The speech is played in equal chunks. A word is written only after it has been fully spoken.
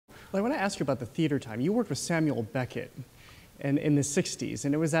Well, I want to ask you about the theater time. You worked with Samuel Beckett in the 60s,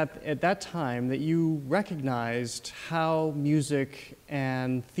 and it was at that time that you recognized how music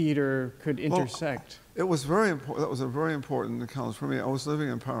and theater could intersect. Well, it was very important. That was a very important encounter for me. I was living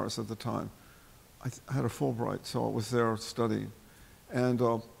in Paris at the time. I had a Fulbright, so I was there studying. And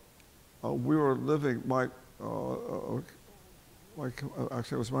we were living,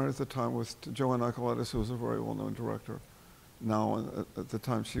 actually I was married at the time with Joanne Nicoletis, who was a very well-known director now, and at the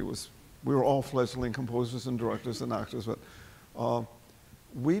time we were all fledgling composers and directors and actors, but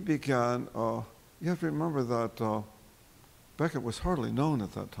we began, you have to remember that Beckett was hardly known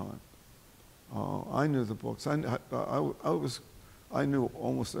at that time. I knew the books. I knew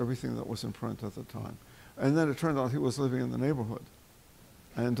almost everything that was in print at the time. And then it turned out he was living in the neighborhood.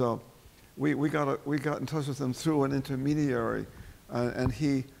 And we got in touch with him through an intermediary, and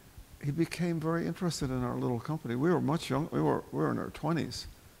he became very interested in our little company. We were much young. We were in our 20s.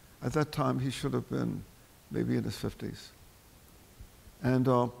 At that time, he should have been maybe in his 50s. And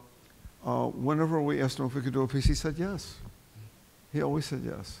whenever we asked him if we could do a piece, he said yes. He always said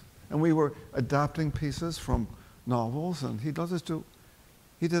yes. And we were adapting pieces from novels, and he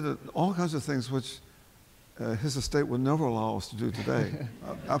did all kinds of things which his estate would never allow us to do today.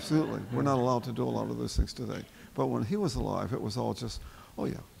 Absolutely. We're not allowed to do a lot of those things today. But when he was alive, it was all just, oh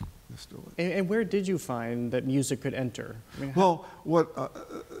yeah, let's do it. And where did you find that music could enter? I mean, well,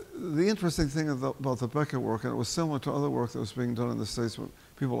 the interesting thing about the Beckett work, and it was similar to other work that was being done in the States with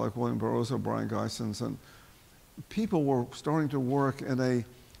people like William Burroughs or Brian Geissens, and people were starting to work in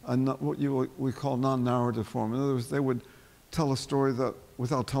what we call non-narrative form. In other words, they would tell a story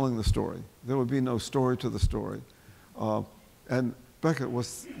without telling the story. There would be no story to the story. And Beckett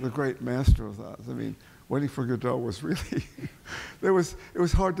was the great master of that. I mean, Waiting for Godot was really, it was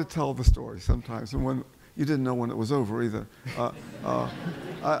hard to tell the story sometimes, and when you didn't know when it was over either.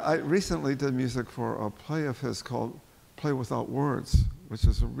 I recently did music for a play of his called Play Without Words, which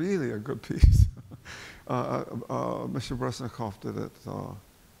is really a good piece. Mr. Bresnikoff did it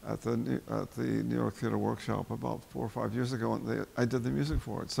at the New York Theater Workshop about 4 or 5 years ago, and I did the music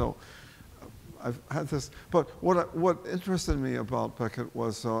for it. So I've had this. But what interested me about Beckett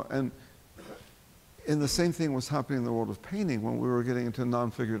was, and the same thing was happening in the world of painting when we were getting into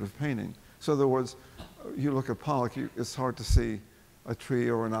non-figurative painting. So there was, you look at Pollock, it's hard to see a tree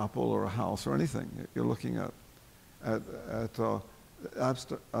or an apple or a house or anything. You're looking at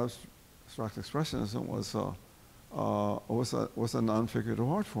abstract expressionism was a non-figurative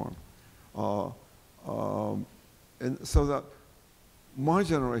art form. And so that my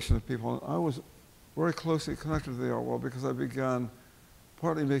generation of people, I was very closely connected to the art world because I began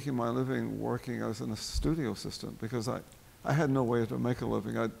partly making my living working as a studio assistant because I had no way to make a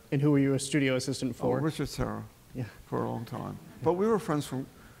living. And who were you a studio assistant for? Richard Serra, yeah, for a long time. But we were friends from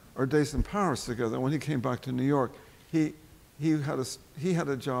our days in Paris together. When he came back to New York, he had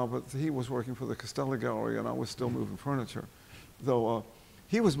a job, he was working for the Castelli Gallery, and I was still moving furniture. Though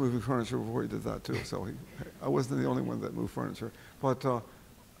he was moving furniture before he did that too, so I wasn't the only one that moved furniture. But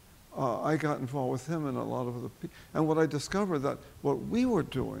I got involved with him and a lot of other people. And what I discovered that what we were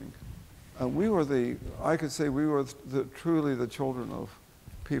doing, and I could say we were truly the children of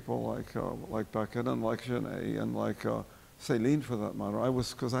people like Beckett and like Genet and like Céline for that matter.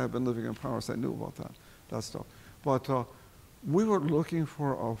 Because I had been living in Paris, I knew about that stuff. But we were looking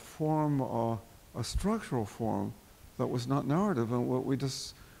for a form, a structural form that was not narrative, and what we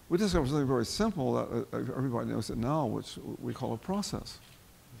discovered something very simple that everybody knows it now, which we call a process.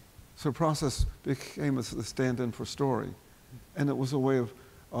 So process became the stand-in for story, and it was a way of,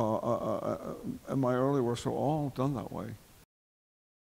 and my early works were all done that way.